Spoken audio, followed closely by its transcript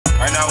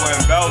Right now we're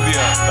in Bellevue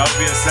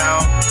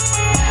Sound.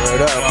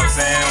 Word up. You know what I'm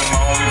saying? With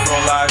my homie Pro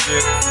Logic.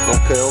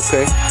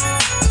 Okay.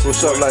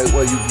 What's up, like,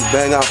 what, you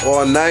bang out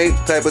all night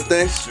type of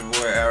thing? It's your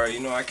boy Era. You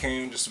know I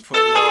came just to put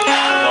a little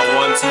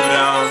 1-2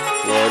 down.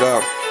 Word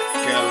up.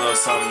 Get a little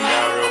something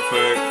down real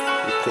quick.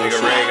 Nigga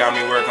Ray got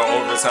me working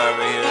overtime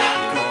in here.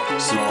 You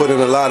know? So, you put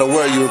in a lot of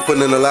work. You been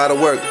putting in a lot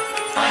of work.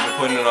 I've been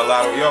putting in a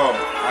lot of,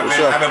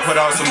 I've been putting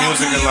out some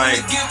music in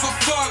like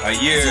a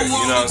year, you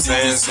know what I'm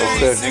saying? So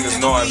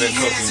niggas know I've been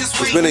cooking.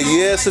 It's been a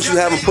year since you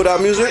haven't put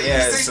out music?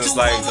 Yeah, since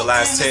like the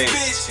last tape.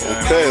 You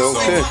know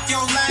what I mean?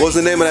 What was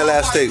the name of that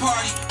last tape?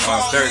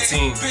 13,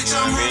 you know what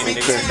I mean?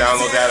 Niggas can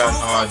download that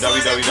on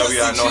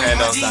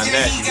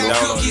www.nohandouts.net. You can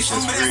download this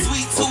shit's free.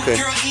 Okay.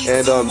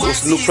 And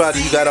what's the new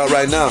project you got out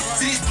right now?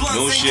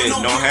 New shit,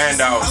 no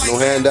handouts. No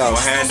handouts.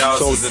 No handouts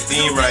So, is the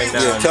theme right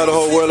now. Yeah, tell the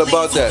whole world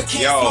about that.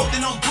 Yo,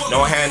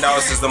 no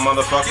handouts is the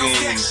motherfucking,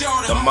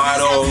 the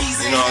motto,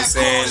 you know what I'm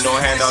saying? No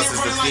handouts is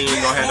the theme,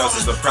 no handouts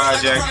is the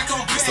project.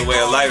 It's the way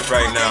of life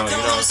right now, you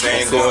know what I'm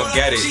saying? Go and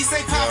get it, you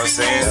know what I'm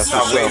saying?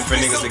 Stop waiting for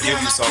niggas to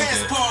give you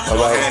something.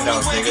 No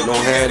handouts, nigga. No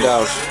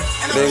handouts.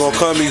 It ain't gonna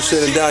come to you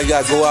sitting down, you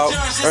gotta go out,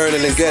 earn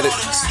it and get it.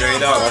 Straight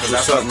up.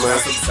 That's how I'm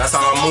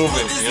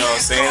moving, you know what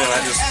I'm saying? And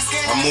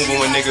I'm moving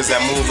with niggas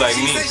that move like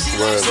me.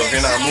 Word. So if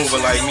you're not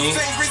moving like me,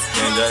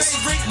 then just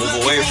move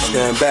away from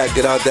me. Stand back,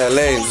 get out that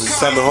lane. It's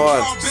coming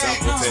hard.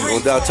 No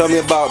doubt. Tell me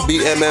about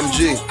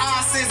BMMG. You know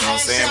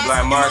what I'm saying?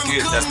 Black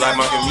Market, that's Black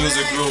Market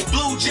Music Group.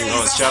 You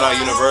know, shout out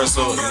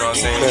Universal, you know what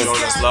I'm saying?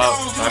 Showing us love.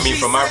 I mean,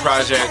 from my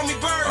project,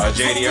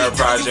 JDR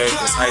project,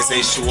 it's Ice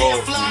H2O, you know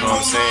what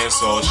I'm saying?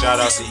 So shout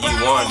out to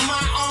E1,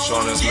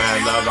 showing us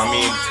mad love. I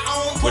mean,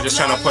 we're just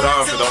trying to put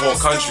on for the whole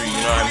country, you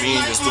know what I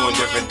mean? Just doing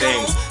different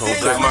things.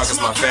 Black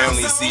Market's my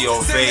family, CEO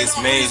Face,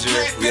 Major,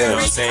 you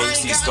know what I'm saying?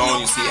 You see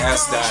Stone, you see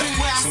S-Dot,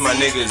 you see my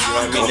niggas, you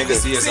know what I mean?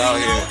 Niggas see us out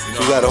here.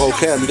 You got a whole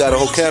camp,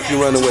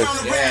 you running with.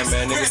 Yeah,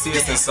 man, niggas see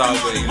us in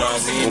Southwood, you know what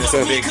I mean? It's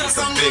a big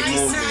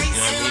movement, you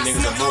know what I mean?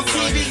 Niggas are moving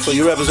out here. So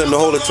you represent the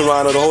whole of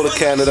Toronto, the whole of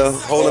Canada,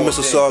 the whole of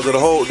Mississauga, the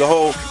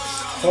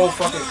whole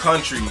fucking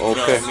country, you know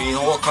what I mean?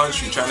 Whole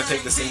country, trying to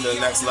take this thing to the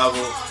next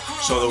level,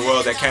 show the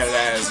world that Canada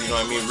has, you know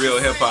what I mean, real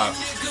hip-hop,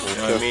 you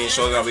know what I mean,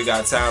 show that we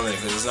got talent,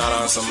 because it's not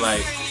on some,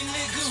 like,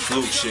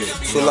 fluke shit,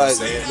 you know what I'm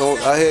saying?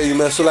 I hear you,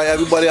 man. So, like,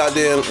 everybody out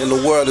there in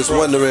the world is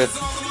wondering,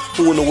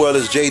 who in the world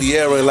is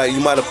JDR, and like, you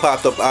might have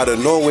popped up out of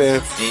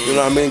nowhere, you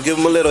know what I mean? Give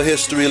them a little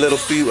history, a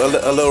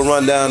little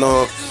rundown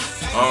on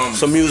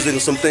some music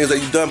and some things that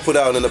you done put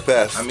out in the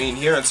past. I mean,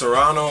 here in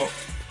Toronto,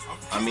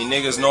 I mean,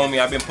 niggas know me.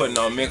 I've been putting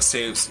out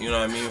mixtapes, you know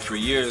what I mean, for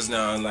years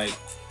now. And like,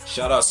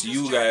 shout outs to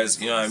you guys,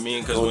 you know what I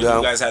mean? Because when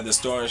you guys had the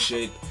store and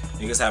shit,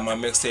 niggas had my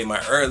mixtape, my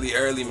early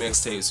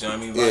mixtapes, you know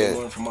what I mean? Volume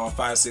 1 from all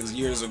 5-6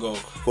 years ago.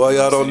 Well,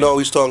 y'all don't know,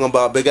 he's talking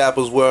about Big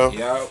Apple's World.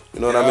 Yeah. You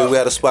know what I mean? We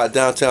had a spot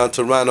downtown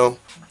Toronto.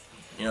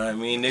 You know what I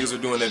mean? Niggas were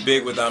doing it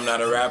big with I'm not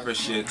a rapper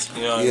shit.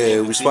 You know what I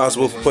mean?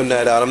 Responsible for putting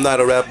that out. I'm not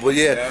a rapper, but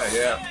yeah.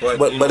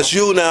 But it's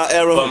you now,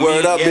 Era.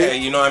 Word up, yeah,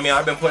 you know what I mean?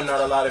 I've been putting out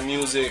a lot of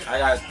music. I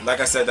got, like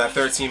I said, that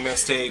 13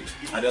 mixtape.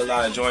 I did a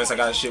lot of joints. I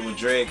got shit with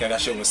Drake. I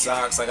got shit with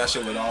Socks. I got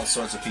shit with all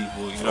sorts of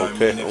people. You know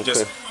what I mean? If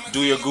just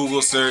do your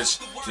Google search,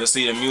 you'll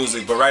see the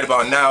music. But right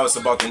about now, it's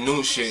about the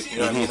new shit. You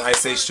know what I mean?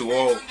 Ice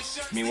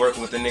H2O, me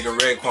working with the nigga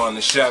Raekwon,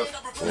 the chef.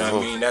 You know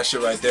what I mean? That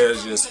shit right there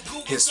is just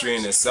history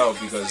in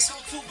itself, because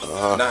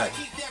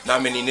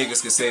not many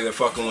niggas can say they're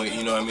fucking with,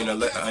 you know what I mean, a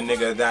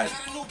nigga that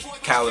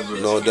caliber.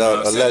 No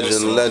doubt, a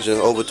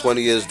legend, over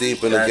 20 years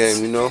deep in the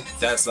game, you know?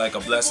 That's like a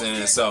blessing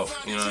in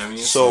itself, you know what I mean?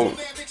 So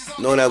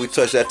knowing that we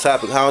touched that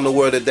topic, how in the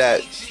world did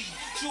that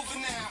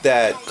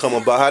come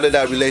about? How did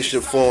that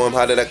relationship form?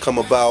 How did that come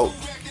about?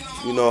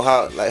 You know,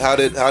 how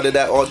did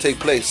that all take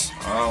place?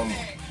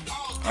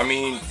 I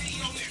mean,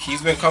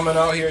 he's been coming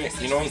out here,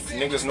 you know,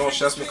 niggas know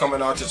Chef's been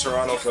coming out to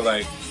Toronto for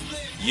like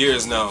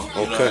years now,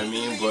 you know what I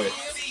mean? But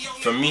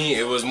for me,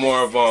 it was more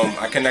of,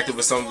 I connected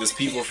with some of his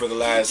people for the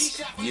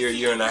last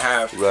year and a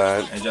half.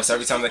 Right. And just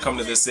every time they come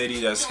to this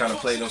city, just kind of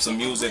play them some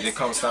music, they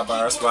come stop by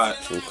our spot.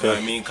 You know what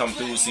I mean? Come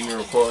through, see me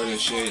record and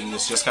shit. And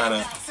it's just kind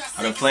of,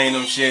 I've been playing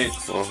them shit.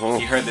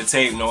 He heard the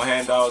tape, no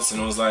handouts,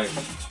 and it was like,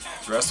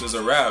 the rest was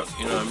a rap.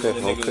 You know what I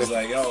mean? The nigga was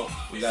like, yo,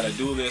 we gotta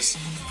do this.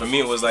 For me,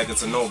 it was like,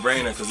 it's a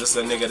no-brainer, because this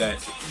is a nigga that,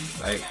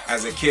 like,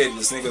 as a kid,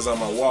 this nigga's on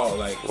my wall.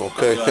 Like, you know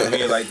what I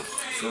mean? Like,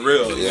 for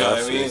real, you know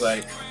what I mean?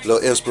 Like,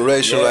 little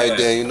inspiration right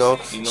there, you know?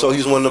 So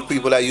he's one of the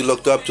people that you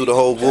looked up to the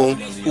whole boom.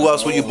 Who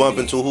else were you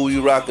bumping to? Who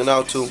you rocking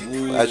out to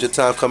as your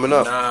time coming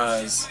up?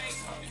 Nas,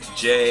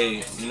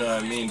 Jay, you know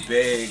what I mean?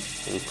 Big.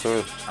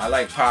 I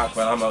like Pac,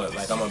 but I'm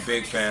a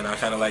big fan. I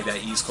kind of like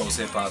that East Coast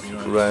hip hop, you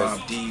know what I mean?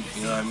 Mobb Deep,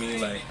 you know what I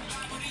mean? Like,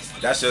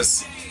 that's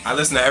just, I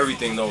listen to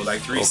everything though,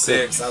 like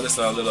 3-6. I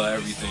listen to a little of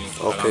everything.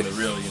 Like, on the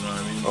real, you know what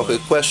I mean? Okay,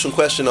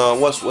 question.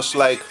 What's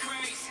like?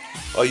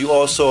 Are you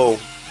also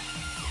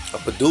a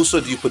producer?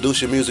 Do you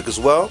produce your music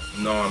as well?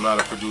 No, I'm not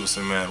a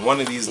producer, man.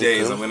 One of these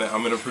days, I'm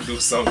gonna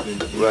produce something.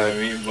 You know what I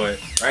mean? But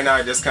right now,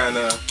 I just kind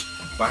of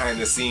behind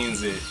the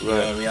scenes it. You know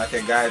what I mean? I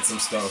can guide some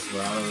stuff,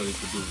 but I don't really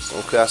produce.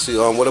 Okay, I see.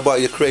 What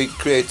about your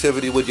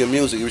creativity with your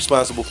music? You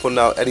responsible for putting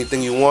out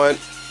anything you want?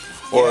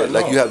 or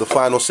like you have the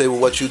final say with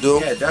what you do?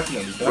 Yeah,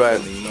 definitely.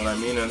 Right. You know what I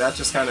mean? And that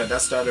just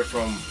that started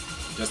from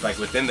just like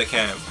within the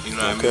camp. You know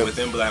what I mean?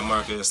 Within Black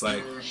Market, it's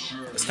like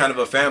it's kind of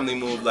a family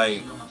move.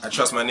 Like I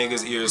trust my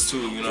niggas' ears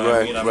too. You know what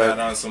I mean? I'm not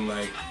on some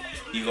like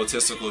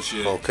egotistical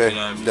shit. Okay. You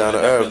know what I mean? Down to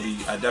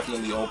earth. I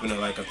definitely open to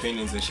like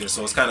opinions and shit.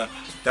 So it's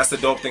that's the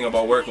dope thing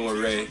about working with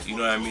Ray. You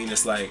know what I mean?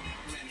 It's like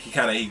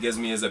he gives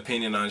me his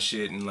opinion on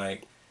shit and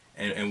like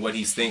and what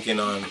he's thinking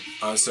on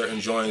certain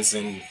joints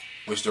and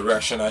which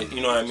direction you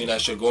know what I mean, I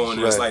should go in.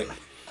 It's like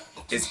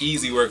it's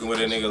easy working with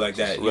a nigga like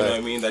that. You know what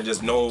I mean? That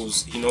just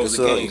knows the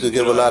game. You could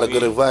give a lot of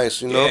good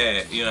advice, you know?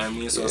 Yeah, you know what I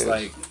mean? So it's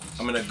like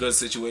I'm in a good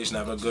situation, I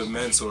have a good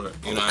mentor.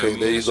 You know what I mean?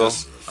 There you go.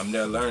 I'm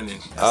there learning.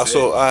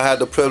 I had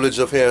the privilege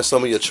of hearing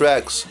some of your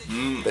tracks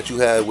that you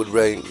had with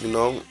Ray, you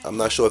know. I'm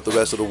not sure if the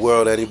rest of the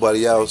world,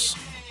 anybody else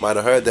might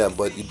have heard that,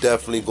 but you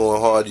definitely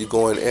going hard, you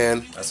going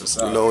in. That's what's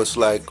up. You know, it's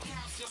like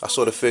I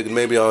sort of figured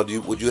maybe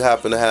would you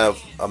happen to have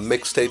a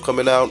mixtape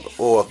coming out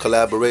or a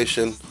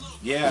collaboration?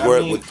 Yeah,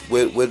 work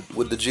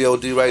with the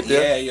G.O.D. right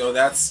there. Yeah, yo,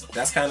 that's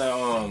kind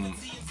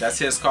of that's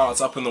his call.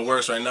 It's up in the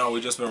works right now. We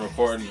just been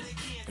recording,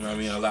 you know what I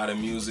mean, a lot of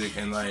music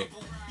and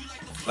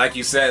like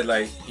you said,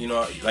 like you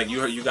know, like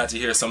you got to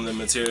hear some of the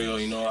material.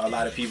 You know, a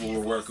lot of people we're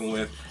working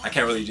with. I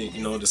can't really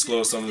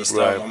disclose some of the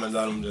stuff. I'm gonna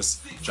let him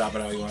just drop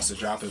it how he wants to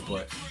drop it,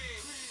 but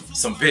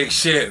some big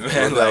shit,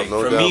 man.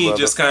 For me, brother.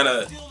 Just kind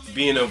of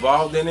being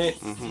involved in it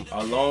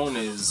alone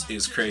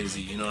is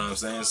crazy. You know what I'm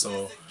saying?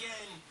 So.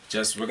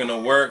 Just we're gonna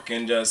work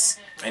and just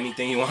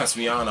anything he wants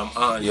me on, I'm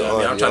on. You know what I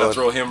mean? I'm trying to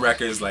throw him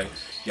records like,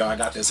 yo, I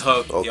got this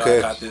hook, yo, I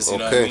got this, you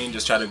know what I mean?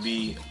 Just try to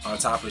be on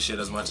top of shit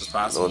as much as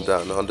possible. No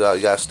doubt, no doubt.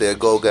 You gotta stay a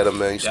go-getter,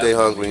 man. You stay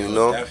hungry, you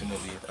know?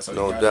 Definitely. That's what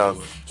no doubt.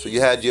 So you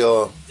had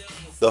the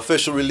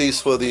official release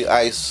for the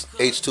Ice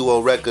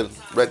H2O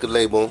record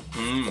label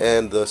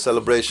and the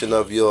celebration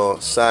of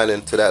your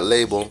signing to that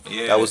label.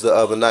 Yeah. That was the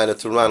other night in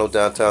Toronto,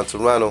 downtown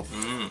Toronto.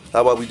 How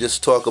about we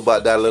just talk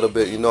about that a little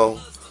bit, you know?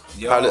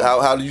 Yo,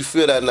 how do you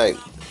feel that night?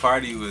 The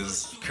party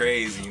was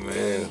crazy,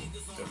 man.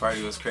 The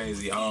party was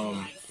crazy.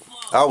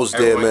 I was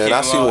there, man.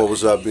 I seen what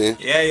was up, man.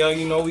 Yeah, yo,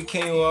 you know, we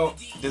came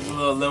out, did a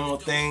little limo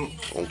thing.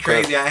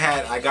 Crazy.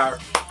 I got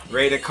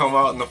Ray to come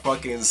out in the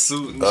fucking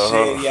suit and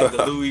shit. He had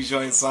the Louis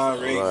joints on.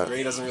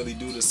 Ray doesn't really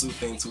do the suit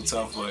thing too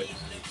tough, but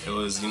it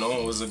was, it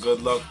was a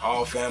good look.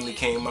 All family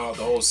came out.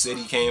 The whole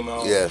city came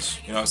out. Yes.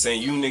 You know what I'm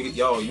saying? You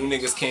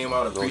niggas came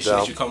out.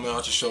 Appreciate you coming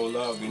out to show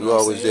love. You know what I'm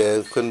always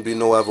there. Couldn't be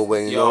no other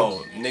way, you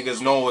know?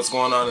 Niggas know what's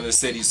going on in the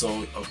city,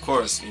 so of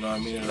course, you know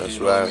what I mean? That's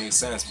it right. makes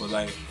sense. But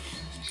like,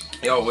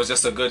 it was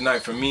just a good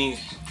night for me.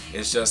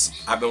 It's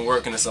just, I've been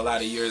working this a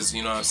lot of years,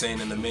 you know what I'm saying,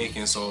 in the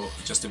making, so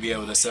just to be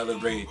able to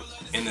celebrate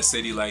in the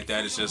city like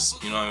that, it's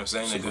just, you know what I'm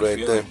saying? It's a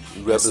great thing.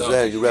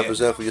 You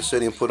represent for your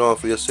city and put on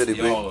for your city,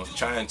 yo,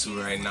 trying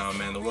to right now,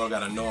 man. The world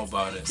gotta know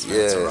about this,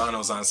 man.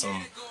 Toronto's on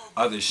some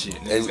other shit.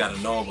 Niggas gotta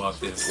know about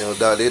this. You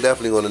know, they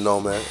definitely gonna know,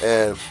 man.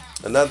 And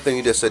another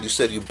thing you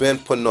said you've been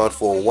putting on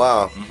for a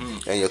while,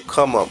 and your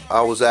come up.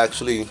 I was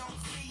actually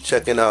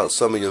checking out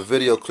some of your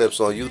video clips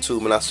on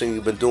YouTube, and I seen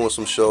you've been doing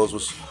some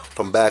shows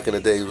from back in the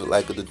day,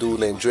 like the dude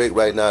named Drake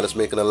right now that's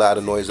making a lot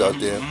of noise out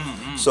there.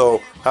 So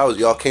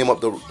y'all came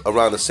up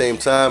around the same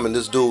time, and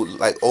this dude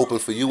like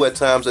opened for you at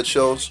times at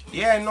shows?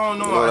 Yeah, no. You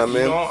know what I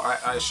mean?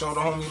 I showed the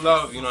homie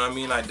love, you know what I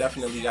mean? I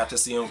definitely got to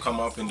see him come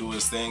up and do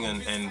his thing,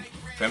 and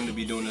for him to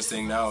be doing this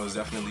thing now is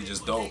definitely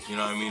just dope, you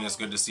know what I mean? It's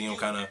good to see him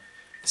kind of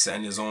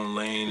setting his own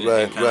lane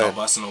and kind of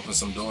busting open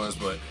some doors,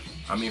 but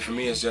I mean, for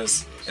me,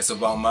 it's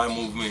about my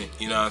movement,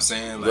 you know what I'm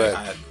saying?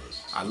 Like,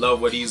 I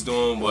love what he's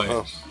doing, but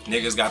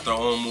niggas got their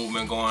own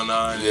movement going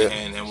on,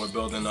 and we're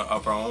building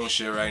up our own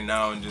shit right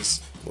now, and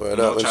just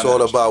it's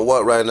all about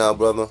what right now,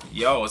 brother?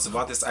 Yo, it's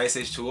about this Ice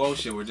H2O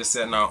shit. We're just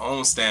setting our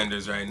own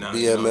standards right now.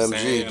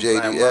 BMMG,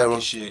 JD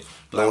Aaron,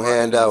 no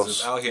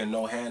handouts. Out here,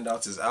 no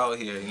handouts is out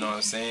here. You know what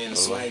I'm saying? The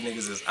Swagg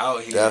niggas is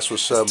out here. That's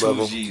what's up,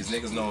 brother. 2Gs,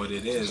 niggas know what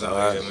it is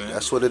out here, man.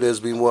 That's what it is.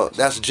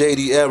 That's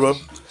JD Aaron.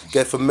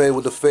 Get familiar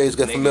with the face,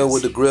 get familiar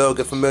with the grill,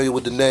 get familiar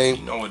with the name.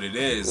 You know what it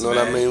is, you know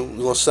what I mean?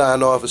 We're gonna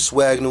sign off as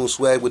Swagg News,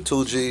 Swagg with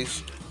 2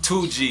 G's.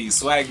 2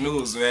 G's, Swagg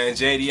News, man.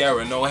 JD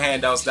Era,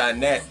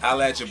 nohandouts.net.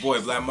 I'll at your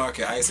boy, Black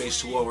Market, Ice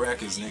H2O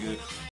Records, nigga.